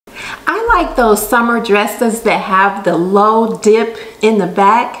I like those summer dresses that have the low dip in the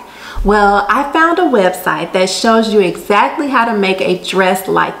back. Well, I found a website that shows you exactly how to make a dress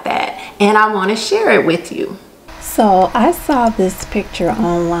like that, and I want to share it with you. So I saw this picture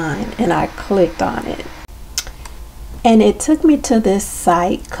online and I clicked on it. And it took me to this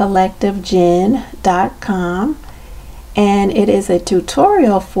site, collectivegen.com, and it is a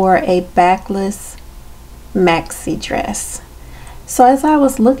tutorial for a backless maxi dress. So as I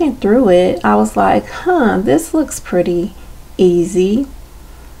was looking through it, I was like, this looks pretty easy.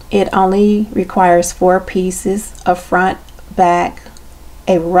 It only requires 4 pieces, a front, back,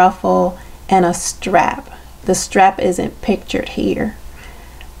 a ruffle, and a strap. The strap isn't pictured here,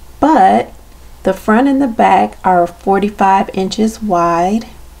 but the front and the back are 45 inches wide,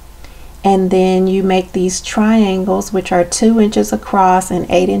 and then you make these triangles which are 2 inches across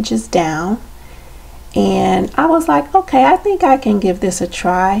and 8 inches down. And I was like, okay, I think I can give this a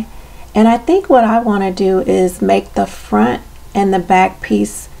try. And I think what I want to do is make the front and the back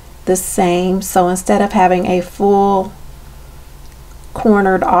piece the same. So instead of having a full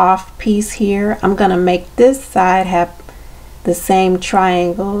cornered off piece here, I'm going to make this side have the same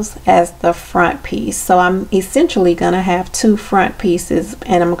triangles as the front piece. So I'm essentially going to have 2 front pieces,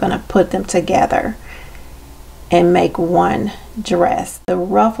 and I'm going to put them together and make one dress. The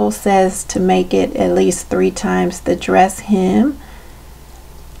ruffle says to make it at least 3 times the dress hem,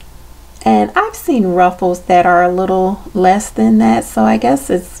 and I've seen ruffles that are a little less than that, so I guess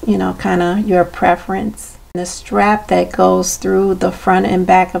it's, you know, kind of your preference. The strap that goes through the front and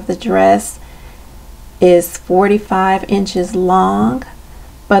back of the dress is 45 inches long,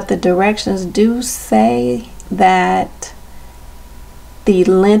 but the directions do say that the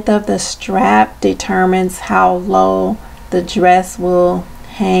length of the strap determines how low the dress will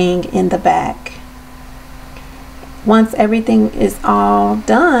hang in the back. Once everything is all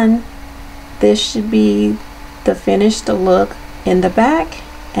done, this should be the finished look in the back,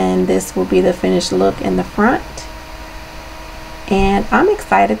 and this will be the finished look in the front. And I'm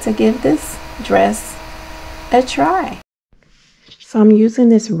excited to give this dress a try. So I'm using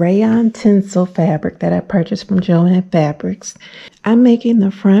this rayon tencel fabric that I purchased from Joann Fabrics. I'm making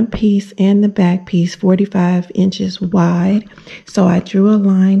the front piece and the back piece 45 inches wide. So I drew a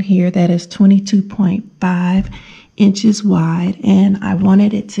line here that is 22.5 inches wide, and I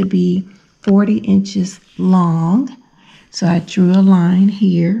wanted it to be 40 inches long. So I drew a line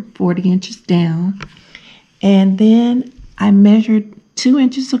here, 40 inches down. And then I measured 2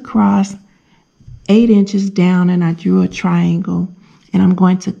 inches across, 8 inches down, and I drew a triangle. And I'm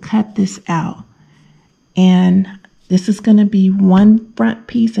going to cut this out. And this is going to be one front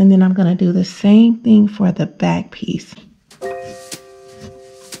piece, and then I'm going to do the same thing for the back piece.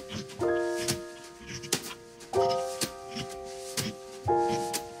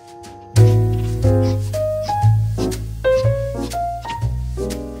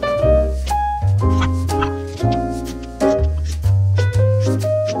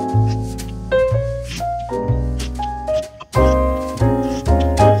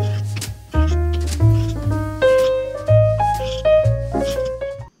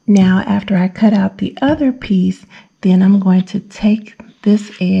 Now, after I cut out the other piece, then I'm going to take this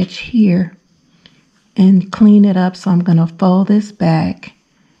edge here and clean it up. So I'm going to fold this back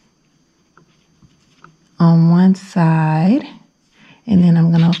on one side, and then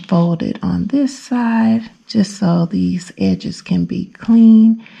I'm going to fold it on this side just so these edges can be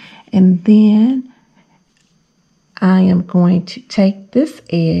clean. And then I am going to take this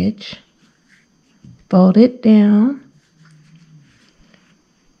edge, fold it down,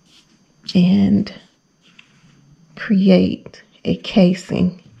 and create a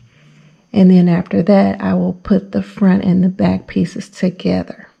casing. And then after that, I will put the front and the back pieces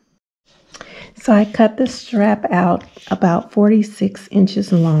together. So I cut the strap out about 46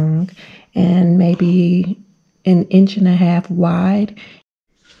 inches long and maybe 1.5 inches wide.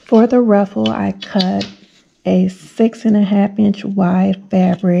 For the ruffle, I cut a 6.5 inch wide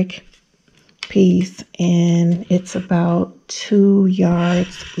fabric piece, and it's about 2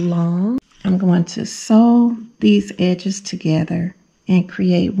 yards long. I'm going to sew these edges together and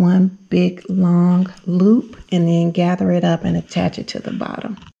create one big long loop, and then gather it up and attach it to the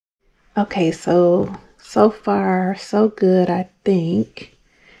bottom. Okay, so far so good, I think.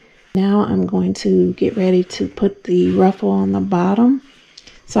 Now I'm going to get ready to put the ruffle on the bottom.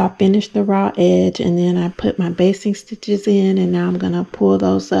 So I finished the raw edge, and then I put my basting stitches in, and now I'm going to pull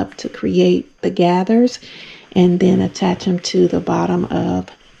those up to create the gathers and then attach them to the bottom of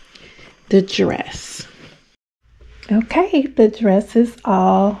the dress. Okay, the dress is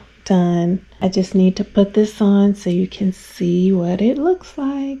all done. I just need to put this on so you can see what it looks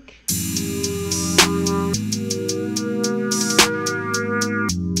like.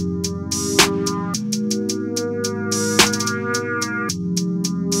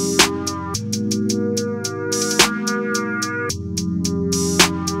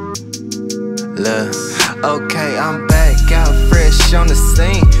 Look, okay, I'm back out fresh on the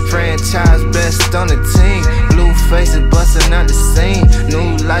scene. Franchise best on the team. Blue faces busting out the scene.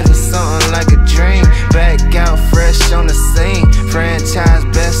 New life is something like a dream. Back out fresh on the scene. Franchise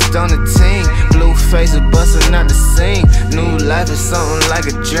best on the team. Blue faces busting out the scene. New life is something like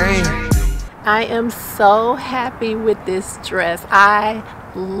a dream. I am so happy with this dress. I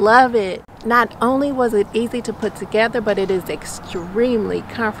love it. Not only was it easy to put together, but it is extremely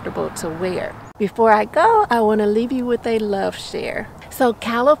comfortable to wear. Before I go, I want to leave you with a love share. So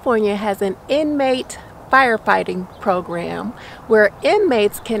California has an inmate firefighting program where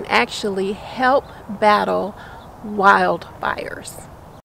inmates can actually help battle wildfires.